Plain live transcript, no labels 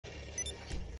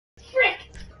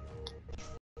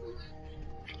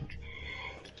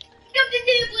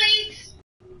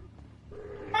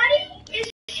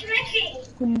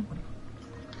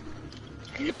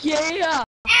yeah!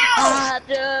 Ow! I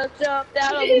just jumped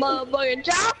out of the motherfucking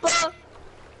chopper!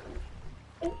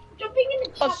 Jumping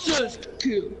in the chopper. Assist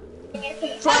kill.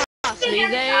 Frost Frost, be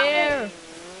there!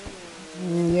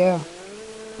 Yeah.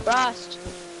 Frost.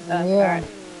 Yeah. Alright.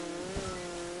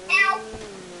 Ow!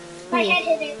 My head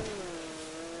hit it.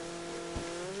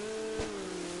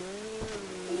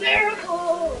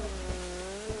 Miracle!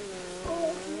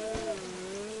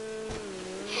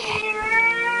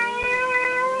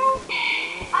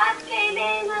 I came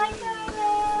in like a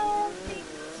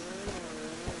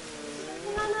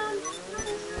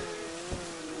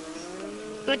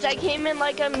Which I came in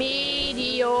like a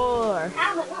meteor.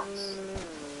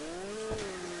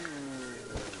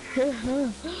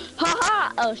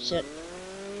 Haha! Oh shit.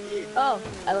 Oh,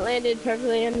 I landed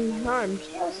perfectly unharmed.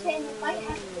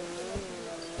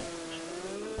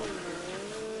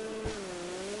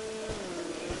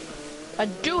 I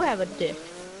do have a dick.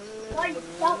 No, you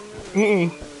don't.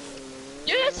 Mm-mm.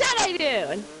 You just said I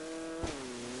do!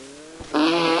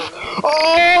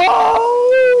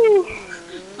 Oh!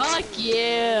 Fuck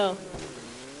you!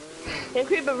 Can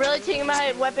Creeper really take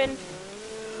my weapon?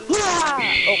 Oh,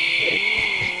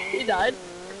 he died.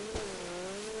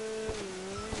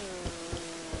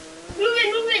 Move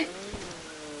in, move in.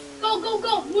 Go, go,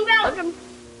 go. Move out. Okay.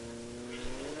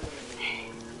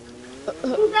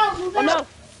 Move out, move Oh out. no!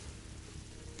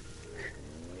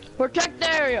 Protect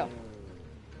the area!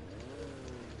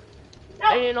 No.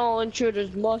 And all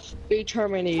intruders must be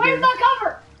terminated. Where's my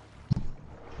cover?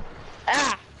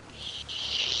 Ah!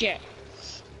 Shit.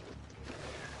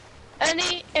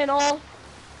 Any and all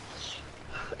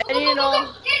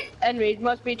enemies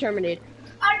must be terminated.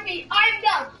 RP, I'm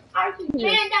down. RP,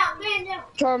 man down, man down.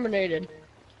 Terminated.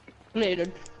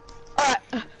 Needed. Alright.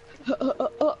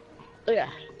 Yeah.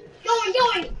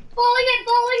 Going. Falling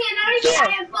in. RP, Sir.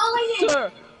 I am falling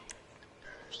in.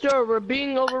 Sir, we're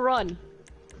being overrun.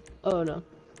 Oh no.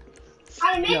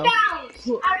 I am No. inbound.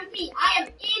 RP, I am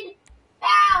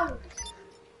inbound.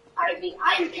 RP,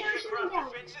 I am parachuting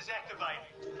down.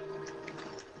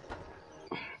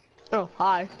 Oh,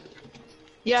 hi.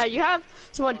 Yeah, you have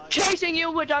someone chasing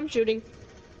you, which I'm shooting.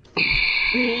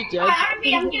 He's dead.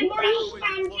 RP, I'm getting more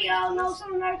inbound. Oh no,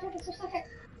 someone already took us a second.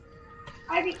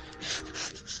 RP.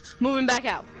 Moving back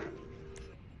out.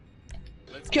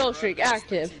 Kill streak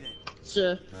active.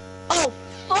 So, oh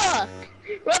fuck!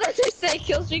 What does it say?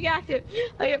 Kill streak active.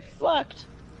 I get fucked.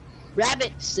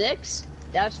 Rabbit 6.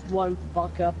 That's one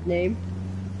fuck up name.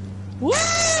 Woo!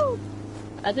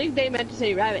 I think they meant to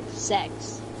say rabbit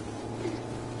sex.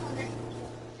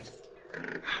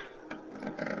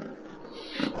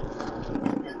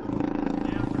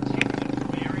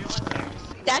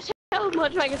 That's how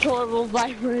much my controller will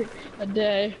vibrate a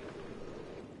day.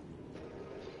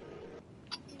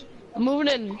 I'm moving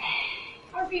in.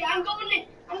 RP, I'm going in.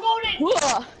 Woo!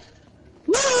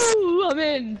 Woo! I'm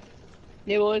in.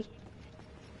 Yeah, boys.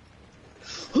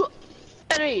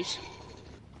 Enemies.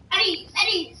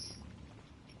 Eddie's.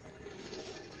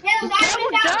 The cat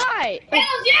will die.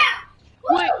 Hells yeah!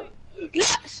 Woo! Wait.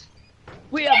 Yes.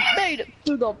 We have made it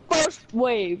through the first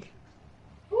wave.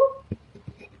 Woo!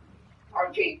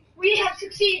 RP, we have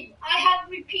succeeded. I have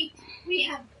repeat. We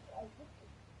have.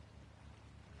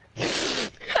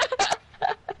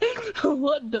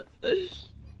 What the?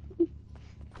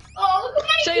 Oh, look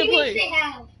how Say many it, teammates please. they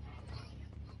have.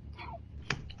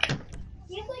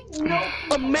 He has like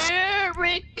no.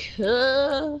 America.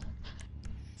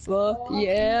 Fuck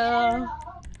yeah.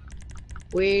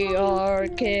 We are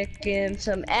kicking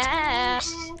some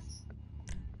ass.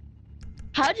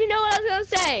 How'd you know what I was gonna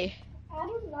say? I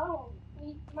don't know.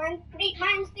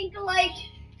 Minds think alike.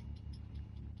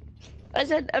 I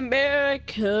said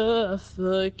America,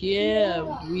 fuck yeah,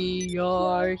 we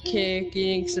are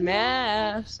kicking some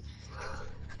ass.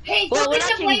 Hey, Well, jump we're in not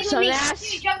the kicking blades with some me. ass.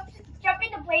 Dude, jump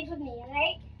in the blades with me,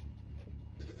 alright?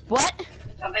 What?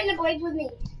 Jump in the blades with me.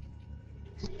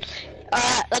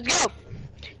 Let's go.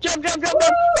 Jump.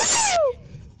 Woo!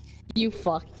 You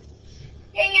fuck.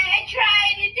 Dang it, I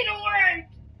tried, it didn't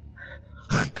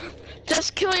work.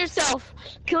 Just kill yourself.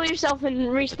 Kill yourself and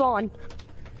respawn.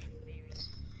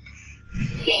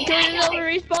 Kill yourself and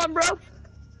respawn, bro.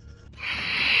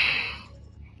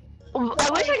 I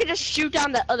wish I could just shoot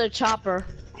down that other chopper.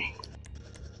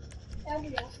 That would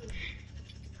be awesome.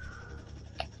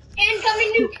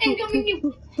 Incoming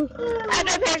nuke.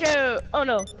 Activate parachute! Oh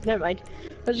no, never mind.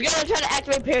 I was gonna try to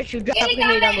activate parachute, dropping me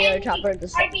Getting down the other empty. chopper at the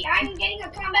same. I'm getting a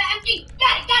combat empty.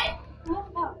 Got it. I'm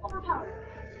overpowered.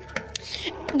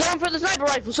 Going for the sniper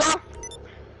rifle, sir.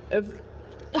 If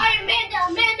I am man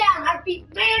down.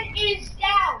 RP, man is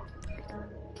down.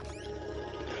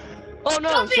 oh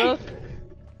no, sir.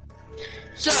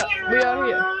 Sir, we are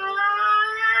here.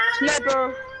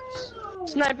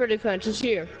 Sniper defense is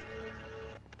here.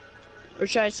 Or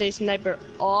should I say sniper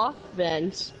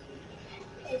offense?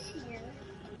 It's here.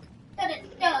 Let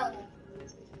it go.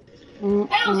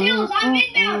 Hills, I'm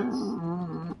inbounds.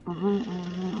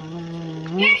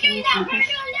 Parachuting down,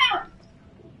 parachuting down.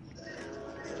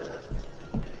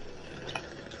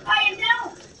 I am down.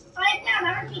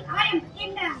 I repeat, I am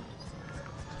inbound.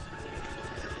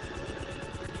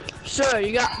 Sir,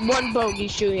 you got one bogey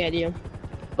shooting at you.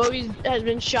 Bogey has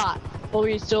been shot.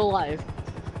 Bogey is still alive.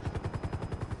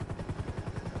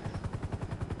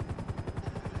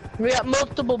 We got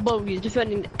multiple bogeys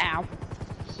defending the owl.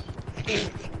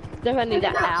 Defending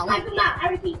the owl. Snipe them out. I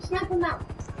repeat, snipe them out.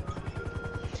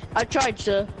 I tried,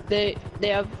 sir. They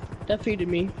have defeated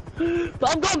me. But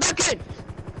I'm going back in.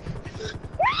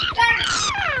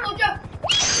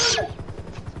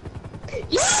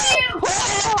 Yeah!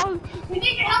 We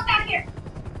need your help back here.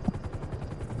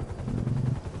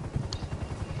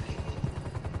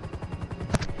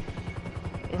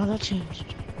 Oh, that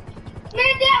changed.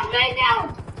 Man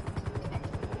down.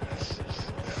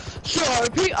 Sir, I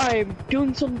repeat, I'm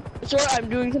doing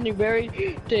something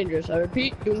very dangerous. I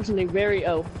repeat, doing something very,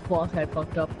 oh fuck, I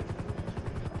fucked up.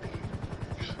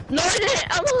 No, I didn't,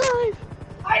 I'm alive!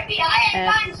 RP, I had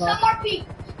gotten some RP.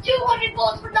 200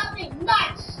 bullets for nothing,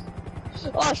 nice!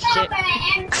 Oh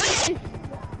shit.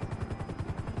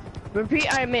 Repeat,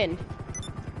 I'm in.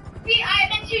 Repeat, I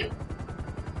am in too.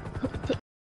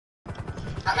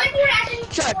 I like we're acting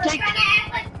Sure, trying to act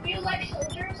like real life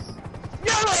soldiers.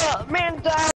 No, man,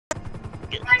 die!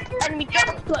 Enemy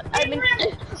double, I'm in.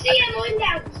 See him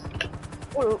windows.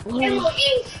 Ammo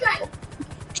inside.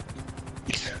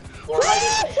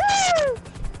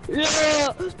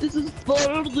 Yeah, this is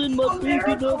farther than my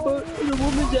pinky number in a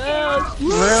woman's ass.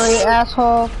 Really,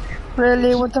 asshole?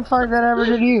 Really? What the fuck did I ever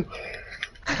do to you?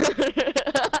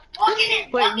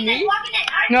 Walk in it.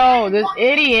 No, this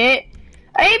idiot.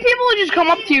 I hate people who just come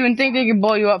up to you and think they can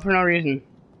blow you up for no reason.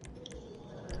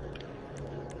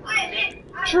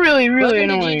 It's really, really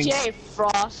annoying. DJ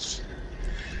Frost.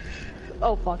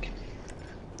 Oh fuck.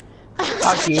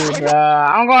 Fuck you,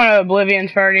 I'm going to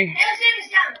Oblivion's party.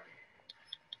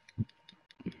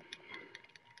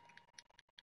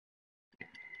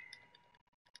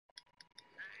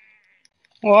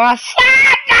 What's up,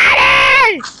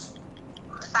 buddy?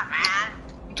 What's up, man?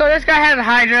 So this guy has a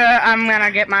Hydra, I'm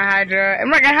gonna get my Hydra, and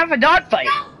we're gonna have a dogfight,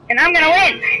 and I'm gonna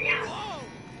win!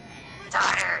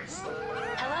 Tires.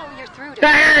 Hello, you're through to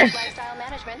Tires! Lifestyle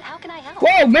Management. How can I help?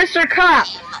 Whoa, Mr. Cop!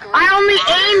 I only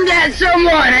aimed at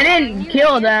someone, I didn't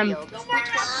kill them.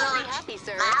 Happy,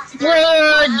 sir.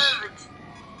 Splooge!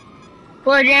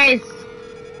 Splooge!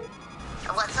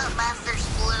 What's up, Master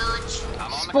Splooge?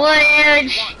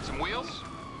 Splooge! Some wheels?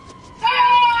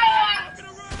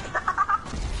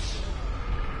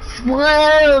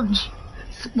 Splooge!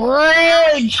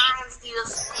 Splooge! Times do you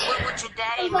splooge a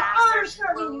day, Master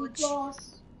Splooge?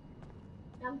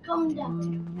 I'm coming down.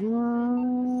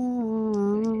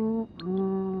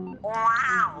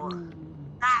 Wow,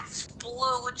 that's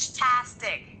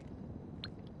splooge-tastic.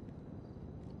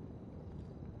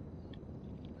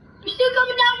 They're still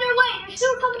coming down your way. They're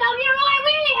still coming down your way.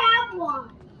 We have one.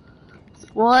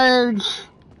 Splooge!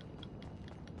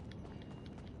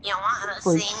 You wanna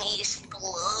see me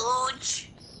splooge?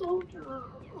 Soldier.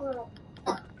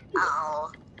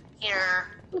 Oh, here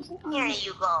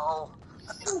you go.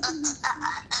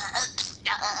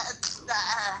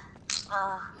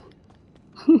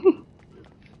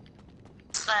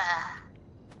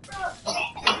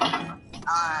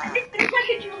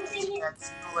 That's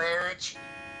splooge.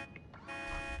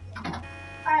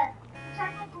 Alright,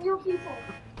 check out the real people.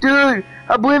 Dude,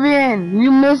 Oblivion,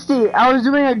 you missed it. I was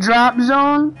doing a drop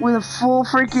zone with a full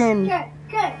freaking,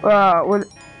 Good. with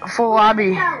a full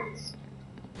lobby.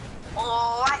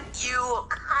 What, you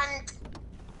cunt?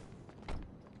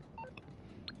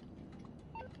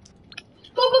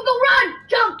 Go, run!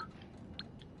 Jump!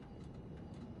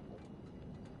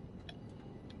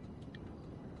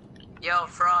 Yo,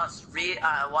 Frost,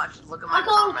 look at my I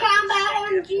call comments. combat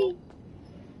energy.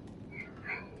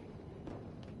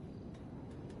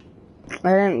 I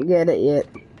didn't get it yet.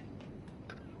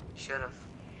 Should've.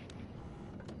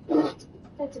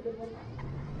 That's a good one.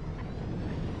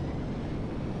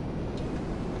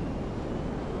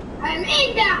 I'm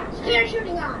inbound! Spear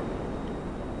shooting on!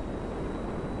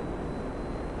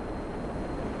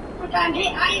 Look, I'm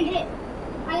hit. I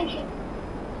am hit.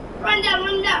 Run down.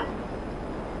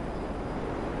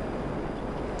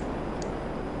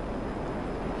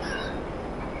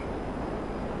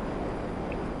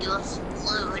 You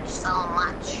splooge so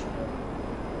much.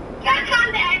 Got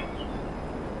combat!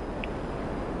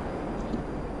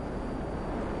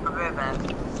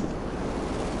 man.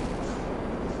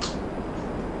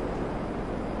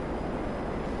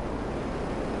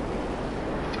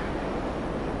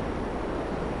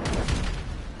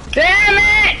 Damn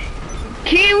it!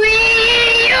 Kiwi!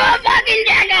 You a fucking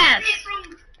jackass!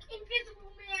 From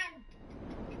Invisible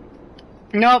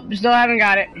Man. Nope, still haven't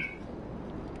got it.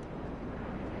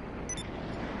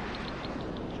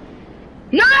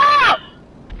 No!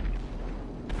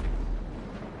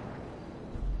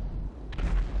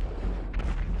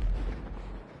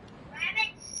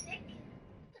 Rabbit sick.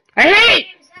 I hate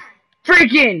What is that?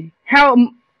 freaking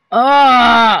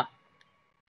how.